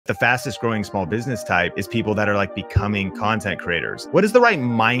the fastest growing small business type is people that are like becoming content creators. What is the right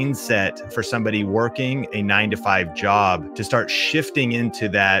mindset for somebody working a 9-to-5 job to start shifting into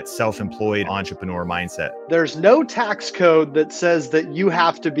that self-employed entrepreneur mindset? There's no tax code that says that you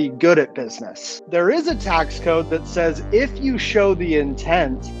have to be good at business. There is a tax code that says if you show the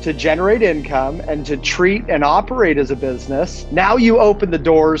intent to generate income and to treat and operate as a business, now you open the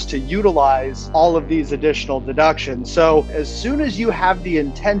doors to utilize all of these additional deductions. So as soon as you have the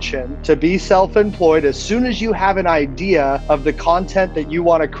intention to be self-employed, as soon as you have an idea of the content that you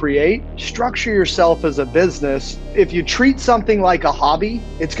want to create, structure yourself as a business. If you treat something like a hobby,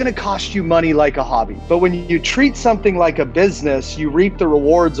 it's going to cost you money like a hobby. But when you treat something like a business, you reap the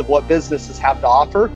rewards of what businesses have to offer.